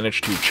gun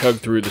managed to chug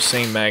through the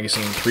same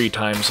magazine 3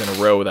 times in a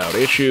row without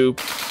issue.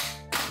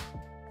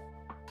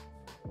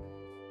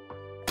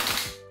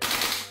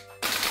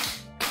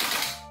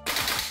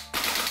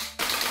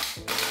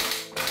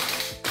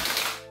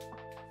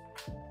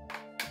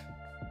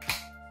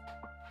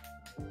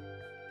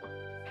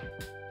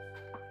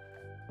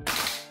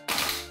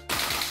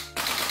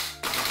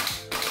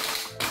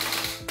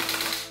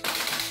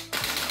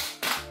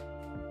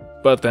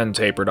 But then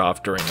tapered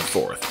off during the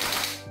 4th.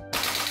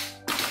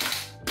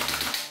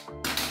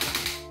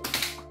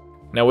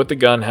 Now with the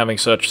gun having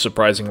such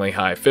surprisingly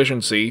high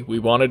efficiency, we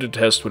wanted to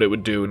test what it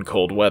would do in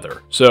cold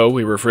weather. So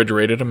we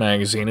refrigerated a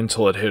magazine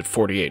until it hit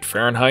 48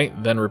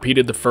 Fahrenheit, then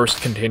repeated the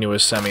first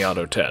continuous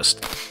semi-auto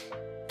test.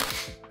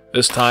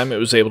 This time it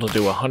was able to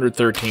do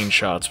 113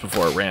 shots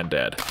before it ran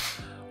dead.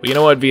 But you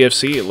know what,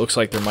 VFC, it looks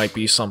like there might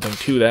be something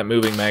to that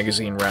moving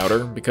magazine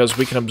router, because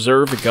we can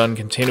observe the gun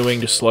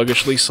continuing to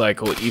sluggishly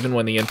cycle even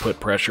when the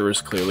input pressure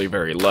is clearly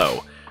very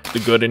low. The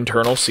good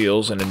internal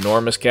seals and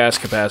enormous gas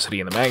capacity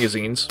in the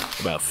magazines,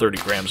 about 30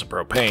 grams of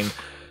propane,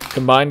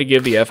 combine to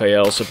give the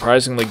FAL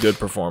surprisingly good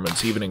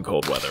performance even in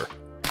cold weather.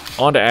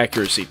 On to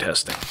accuracy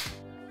testing.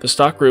 The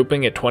stock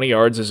grouping at 20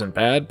 yards isn't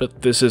bad,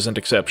 but this isn't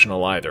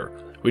exceptional either.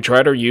 We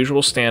tried our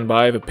usual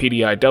standby of a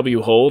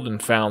PDIW hold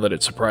and found that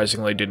it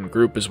surprisingly didn't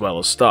group as well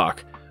as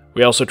stock.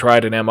 We also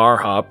tried an MR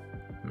hop.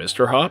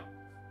 Mr. Hop?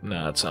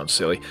 Nah, that sounds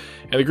silly.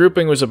 And the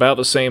grouping was about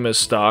the same as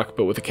stock,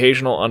 but with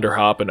occasional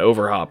underhop and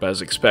overhop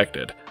as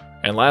expected.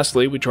 And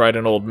lastly, we tried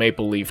an old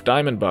maple leaf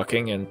diamond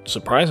bucking, and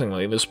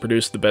surprisingly, this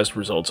produced the best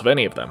results of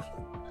any of them.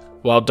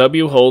 While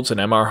W holds and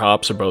MR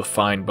hops are both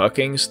fine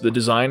buckings, the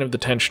design of the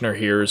tensioner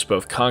here is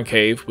both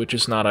concave, which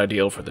is not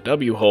ideal for the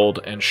W hold,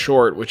 and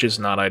short, which is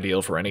not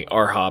ideal for any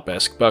R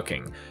hop-esque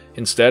bucking.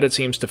 Instead, it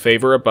seems to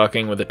favor a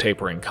bucking with a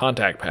tapering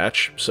contact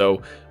patch,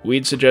 so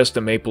we'd suggest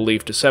a Maple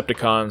Leaf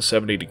Decepticon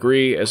 70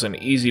 degree as an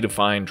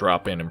easy-to-find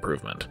drop-in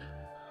improvement.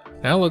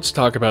 Now let's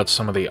talk about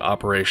some of the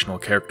operational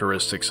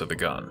characteristics of the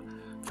gun.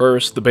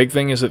 First, the big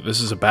thing is that this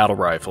is a battle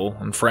rifle,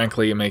 and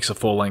frankly it makes a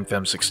full-length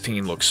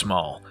M16 look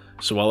small.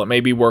 So while it may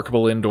be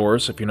workable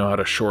indoors if you know how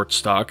to short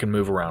stock and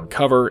move around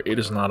cover, it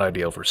is not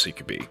ideal for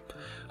CQB.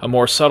 A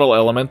more subtle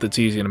element that's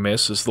easy to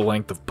miss is the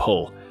length of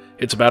pull.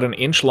 It's about an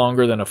inch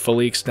longer than a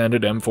fully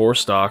extended M4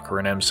 stock or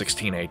an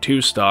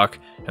M16A2 stock,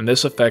 and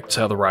this affects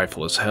how the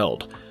rifle is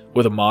held.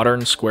 With a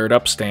modern,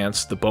 squared-up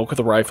stance, the bulk of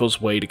the rifle's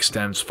weight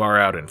extends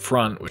far out in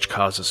front, which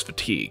causes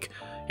fatigue.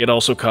 It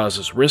also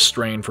causes wrist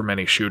strain for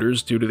many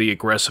shooters due to the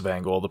aggressive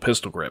angle of the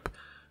pistol grip.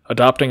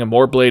 Adopting a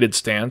more bladed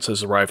stance,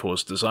 as the rifle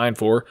was designed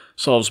for,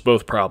 solves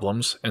both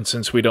problems, and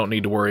since we don't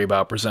need to worry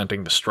about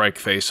presenting the strike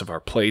face of our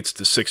plates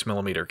to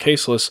 6mm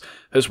caseless,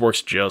 this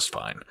works just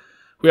fine.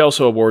 We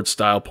also award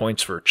style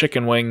points for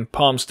chicken wing,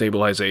 palm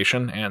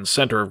stabilization, and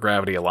center of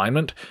gravity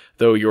alignment,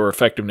 though your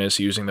effectiveness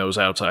using those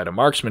outside a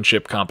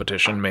marksmanship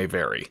competition may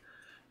vary.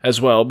 As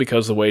well,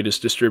 because the weight is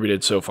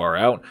distributed so far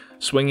out,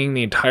 swinging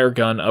the entire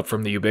gun up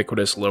from the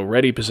ubiquitous low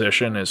ready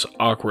position is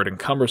awkward and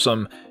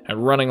cumbersome,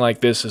 and running like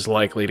this is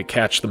likely to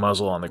catch the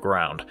muzzle on the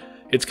ground.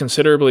 It's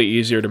considerably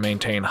easier to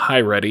maintain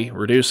high ready,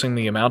 reducing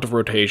the amount of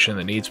rotation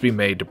that needs to be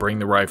made to bring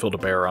the rifle to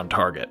bear on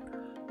target.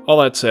 All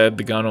that said,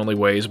 the gun only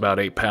weighs about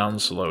 8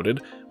 pounds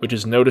loaded, which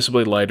is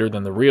noticeably lighter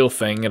than the real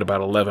thing at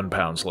about 11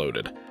 pounds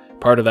loaded.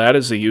 Part of that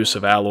is the use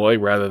of alloy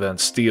rather than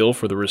steel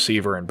for the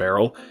receiver and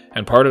barrel,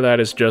 and part of that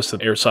is just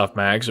that airsoft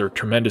mags are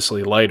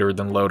tremendously lighter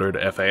than loaded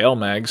FAL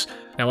mags.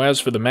 Now as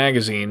for the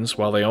magazines,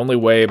 while they only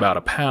weigh about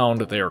a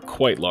pound, they are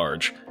quite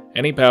large.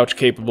 Any pouch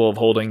capable of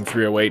holding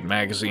 308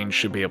 magazines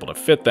should be able to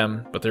fit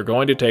them, but they're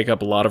going to take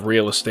up a lot of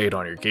real estate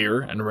on your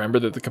gear, and remember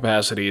that the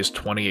capacity is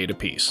 28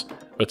 apiece.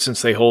 But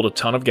since they hold a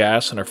ton of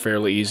gas and are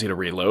fairly easy to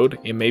reload,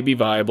 it may be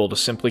viable to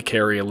simply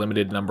carry a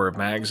limited number of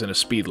mags in a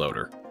speed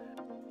loader.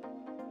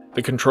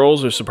 The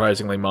controls are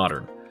surprisingly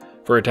modern.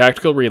 For a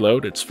tactical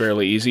reload, it's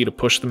fairly easy to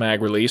push the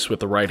mag release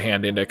with the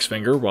right-hand index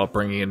finger while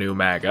bringing a new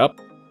mag up.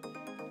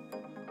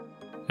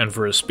 And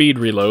for a speed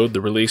reload,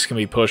 the release can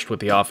be pushed with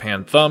the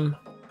offhand thumb,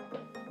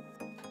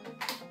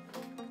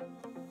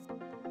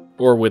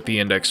 or with the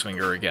index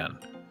finger again.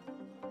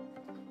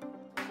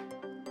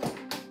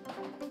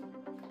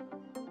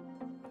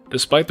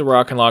 Despite the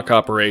rock and lock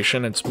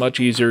operation, it's much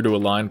easier to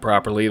align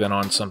properly than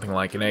on something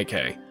like an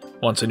AK.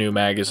 Once a new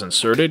mag is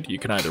inserted, you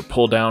can either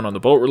pull down on the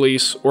bolt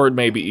release, or it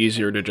may be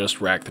easier to just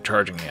rack the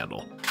charging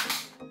handle.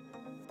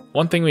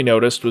 One thing we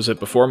noticed was that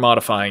before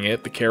modifying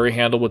it, the carry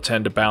handle would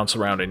tend to bounce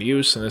around in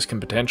use, and this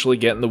can potentially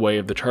get in the way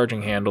of the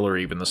charging handle or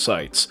even the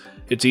sights.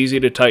 It's easy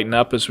to tighten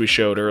up as we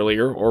showed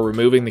earlier, or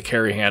removing the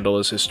carry handle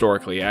is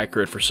historically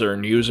accurate for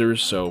certain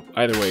users, so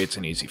either way it's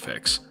an easy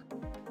fix.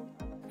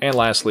 And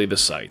lastly, the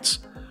sights.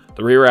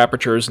 The rear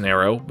aperture is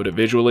narrow, but it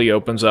visually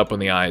opens up when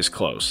the eye is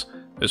close.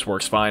 This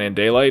works fine in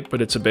daylight,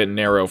 but it's a bit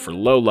narrow for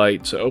low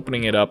light, so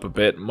opening it up a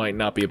bit might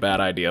not be a bad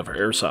idea for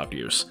airsoft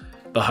use.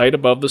 The height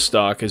above the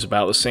stock is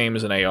about the same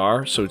as an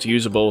AR, so it's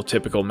usable with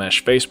typical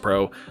mesh face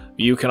pro, but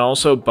you can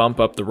also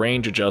bump up the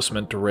range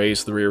adjustment to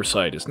raise the rear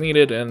sight as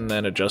needed, and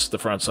then adjust the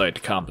front sight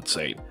to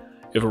compensate.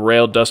 If a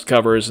railed dust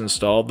cover is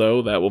installed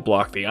though, that will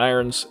block the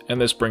irons,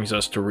 and this brings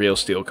us to real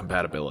steel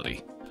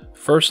compatibility.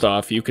 First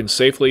off, you can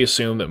safely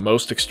assume that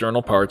most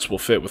external parts will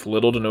fit with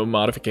little to no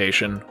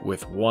modification,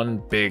 with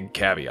one big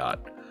caveat.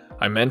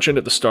 I mentioned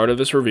at the start of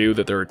this review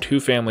that there are two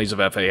families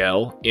of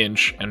FAL,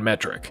 inch and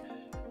metric.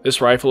 This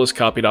rifle is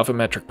copied off a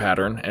metric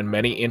pattern, and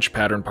many inch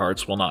pattern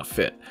parts will not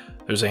fit.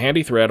 There's a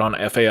handy thread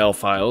on FAL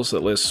files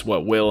that lists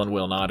what will and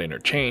will not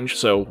interchange,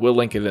 so we'll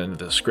link it in the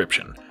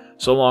description.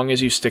 So long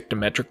as you stick to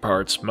metric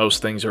parts,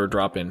 most things are a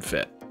drop-in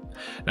fit.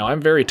 Now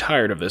I'm very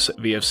tired of this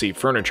VFC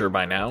furniture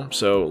by now,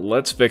 so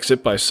let's fix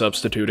it by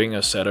substituting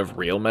a set of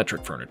real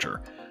metric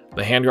furniture.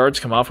 The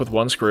handguards come off with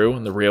one screw,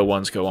 and the real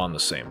ones go on the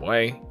same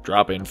way,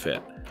 drop-in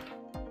fit.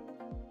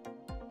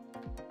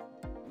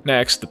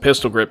 Next, the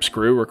pistol grip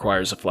screw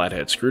requires a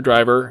flathead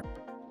screwdriver,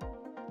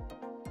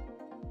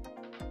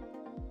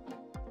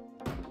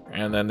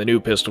 and then the new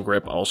pistol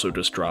grip also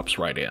just drops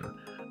right in.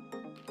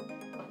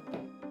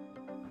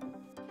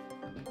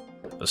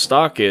 The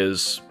stock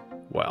is,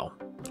 well,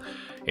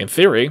 in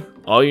theory,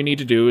 all you need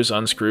to do is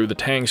unscrew the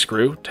tang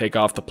screw, take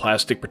off the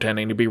plastic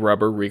pretending to be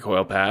rubber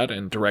recoil pad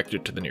and direct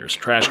it to the nearest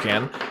trash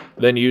can,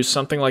 then use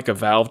something like a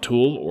valve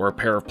tool or a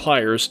pair of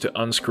pliers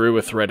to unscrew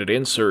a threaded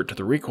insert to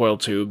the recoil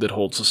tube that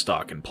holds the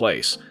stock in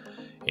place.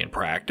 In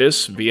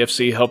practice,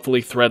 VFC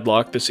helpfully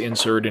threadlocked this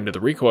insert into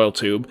the recoil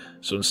tube,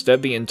 so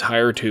instead the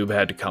entire tube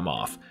had to come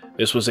off.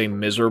 This was a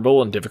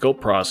miserable and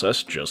difficult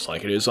process, just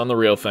like it is on the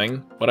real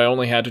thing, but I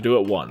only had to do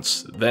it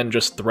once, then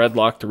just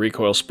threadlocked the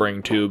recoil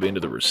spring tube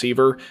into the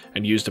receiver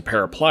and used a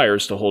pair of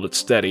pliers to hold it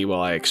steady while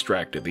I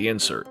extracted the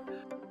insert.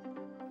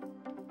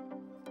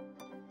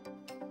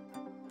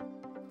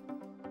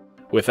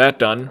 With that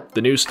done,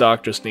 the new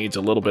stock just needs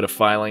a little bit of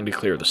filing to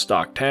clear the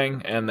stock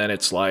tang, and then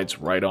it slides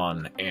right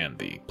on and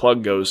the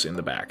plug goes in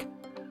the back.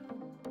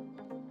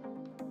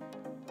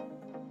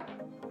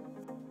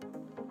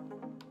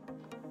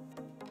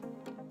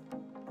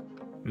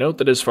 Note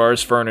that as far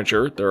as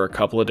furniture, there are a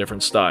couple of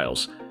different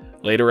styles.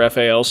 Later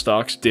FAL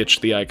stocks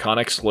ditched the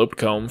iconic sloped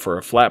comb for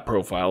a flat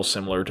profile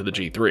similar to the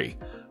G3.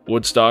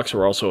 Wood stocks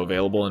were also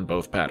available in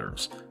both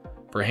patterns.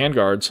 For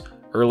handguards,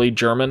 early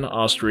German,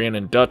 Austrian,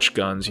 and Dutch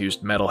guns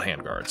used metal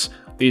handguards.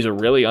 These are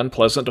really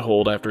unpleasant to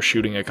hold after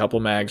shooting a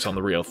couple mags on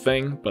the real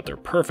thing, but they're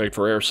perfect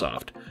for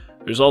airsoft.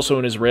 There's also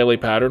an Israeli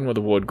pattern with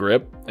a wood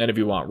grip, and if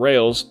you want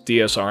rails,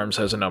 DS Arms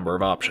has a number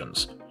of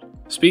options.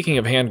 Speaking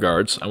of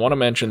handguards, I want to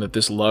mention that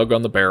this lug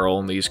on the barrel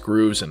and these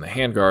grooves in the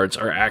handguards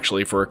are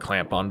actually for a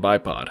clamp-on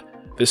bipod.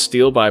 This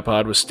steel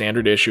bipod was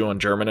standard issue on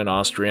German and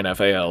Austrian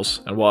FALs,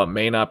 and while it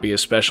may not be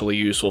especially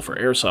useful for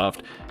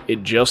airsoft,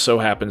 it just so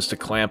happens to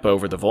clamp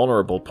over the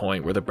vulnerable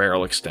point where the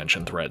barrel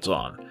extension threads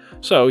on.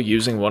 So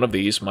using one of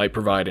these might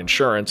provide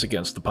insurance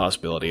against the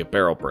possibility of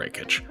barrel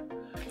breakage.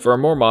 For a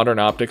more modern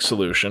optic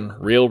solution,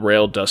 real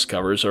rail dust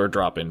covers are a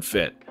drop-in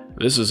fit.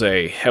 This is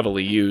a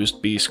heavily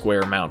used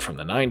B-square mount from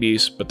the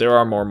 90s, but there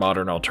are more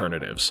modern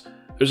alternatives.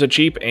 There's a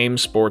cheap AIM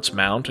Sports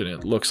mount, and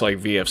it looks like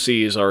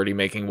VFC is already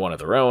making one of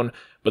their own,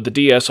 but the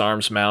DS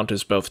Arms mount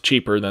is both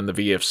cheaper than the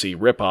VFC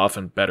ripoff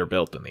and better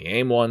built than the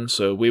AIM one,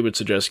 so we would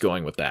suggest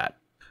going with that.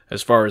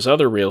 As far as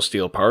other real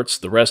steel parts,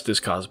 the rest is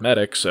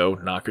cosmetic, so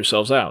knock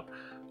yourselves out.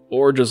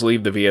 Or just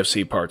leave the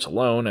VFC parts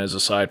alone, as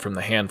aside from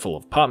the handful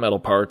of pot metal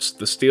parts,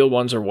 the steel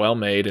ones are well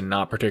made and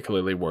not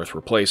particularly worth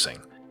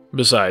replacing.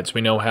 Besides,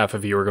 we know half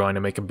of you are going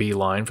to make a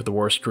beeline for the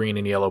worst green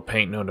and yellow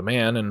paint known to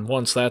man, and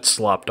once that's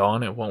slopped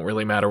on, it won't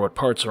really matter what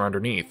parts are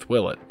underneath,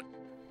 will it?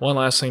 One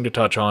last thing to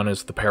touch on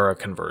is the para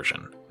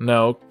conversion.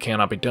 No,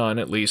 cannot be done,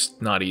 at least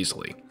not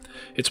easily.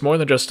 It's more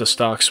than just a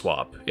stock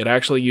swap. It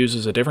actually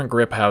uses a different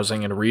grip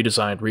housing and a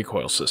redesigned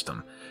recoil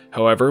system.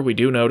 However, we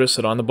do notice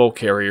that on the bolt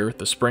carrier,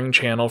 the spring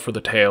channel for the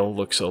tail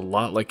looks a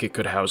lot like it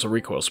could house a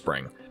recoil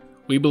spring.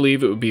 We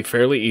believe it would be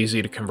fairly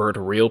easy to convert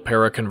a real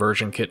para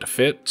conversion kit to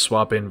fit,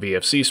 swap in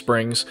VFC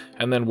springs,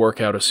 and then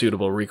work out a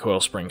suitable recoil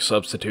spring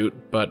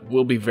substitute, but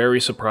we'll be very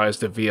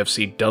surprised if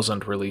VFC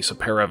doesn't release a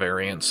para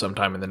variant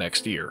sometime in the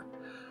next year.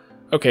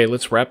 Okay,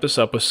 let's wrap this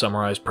up with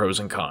summarized pros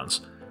and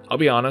cons. I'll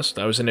be honest,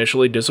 I was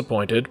initially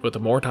disappointed, but the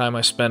more time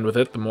I spend with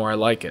it, the more I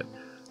like it.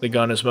 The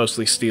gun is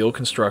mostly steel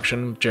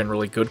construction,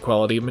 generally good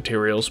quality of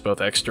materials both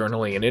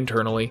externally and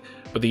internally,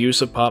 but the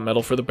use of pot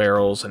metal for the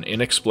barrels an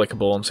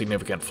inexplicable and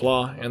significant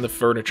flaw, and the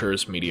furniture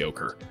is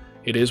mediocre.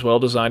 It is well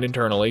designed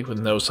internally, with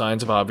no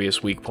signs of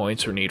obvious weak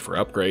points or need for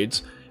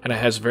upgrades, and it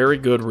has very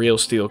good real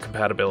steel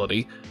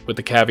compatibility, with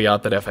the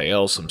caveat that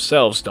FALs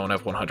themselves don't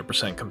have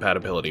 100%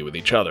 compatibility with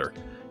each other.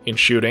 In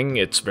shooting,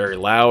 it's very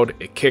loud,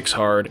 it kicks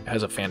hard,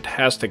 has a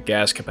fantastic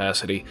gas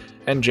capacity,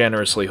 and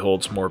generously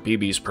holds more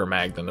BBs per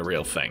mag than the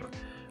real thing.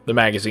 The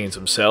magazines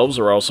themselves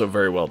are also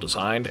very well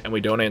designed, and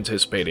we don't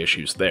anticipate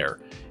issues there.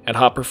 And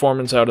hot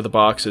performance out of the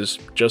box is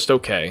just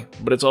okay,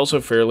 but it's also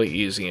fairly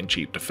easy and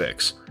cheap to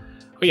fix.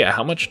 Oh yeah,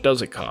 how much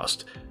does it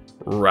cost?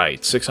 Right,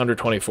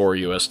 $624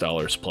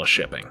 US plus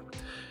shipping.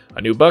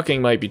 A new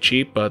bucking might be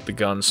cheap, but the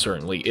gun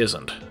certainly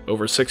isn't.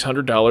 Over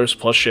 $600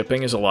 plus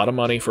shipping is a lot of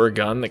money for a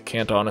gun that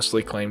can't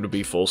honestly claim to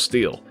be full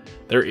steel.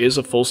 There is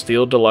a full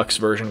steel deluxe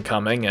version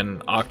coming,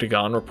 and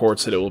Octagon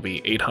reports that it will be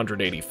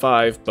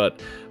 $885,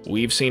 but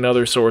we've seen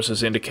other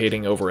sources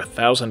indicating over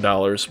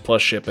 $1,000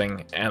 plus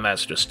shipping, and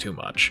that's just too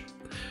much.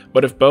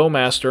 But if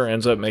Bowmaster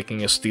ends up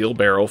making a steel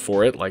barrel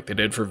for it like they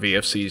did for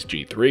VFC's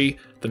G3,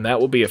 then that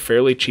will be a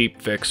fairly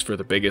cheap fix for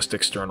the biggest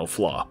external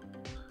flaw.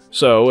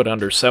 So, at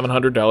under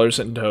 $700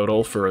 in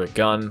total for a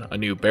gun, a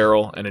new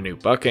barrel, and a new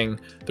bucking,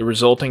 the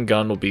resulting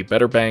gun will be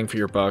better bang for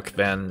your buck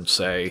than,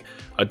 say,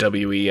 a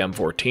WE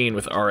M14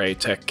 with RA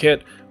Tech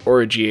kit,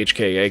 or a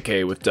GHK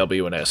AK with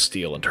W&S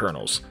steel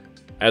internals.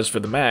 As for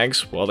the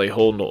mags, while they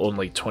hold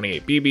only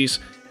 28 BBs,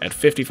 at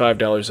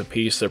 $55 a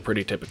piece they're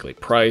pretty typically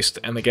priced,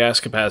 and the gas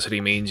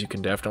capacity means you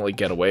can definitely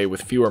get away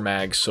with fewer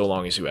mags so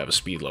long as you have a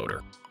speed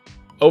loader.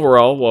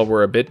 Overall, while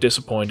we're a bit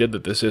disappointed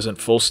that this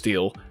isn't full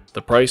steel,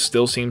 the price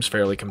still seems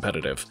fairly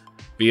competitive.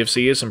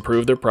 VFC has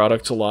improved their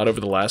products a lot over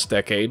the last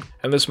decade,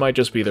 and this might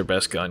just be their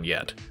best gun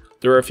yet.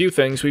 There are a few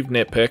things we've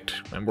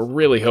nitpicked, and we're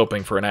really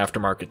hoping for an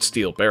aftermarket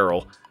steel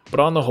barrel, but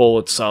on the whole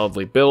it's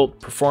solidly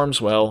built,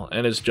 performs well,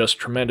 and is just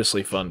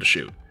tremendously fun to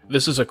shoot.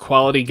 This is a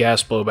quality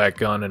gas blowback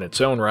gun in its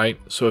own right,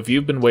 so if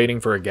you've been waiting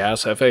for a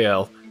gas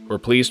FAL, we're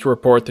pleased to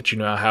report that you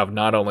now have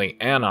not only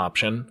an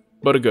option,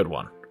 but a good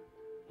one.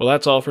 Well,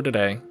 that's all for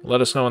today.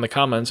 Let us know in the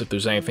comments if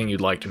there's anything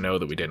you'd like to know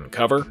that we didn't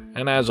cover,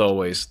 and as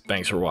always,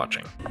 thanks for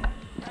watching.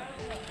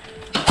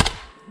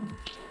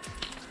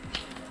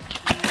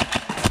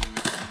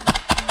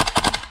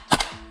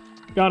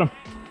 Got him.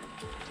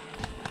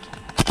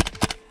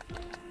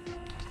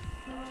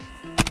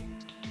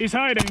 He's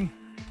hiding.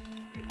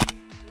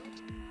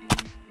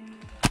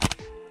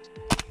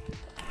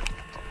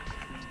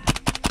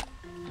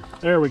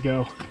 There we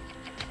go.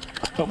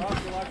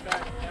 Oh.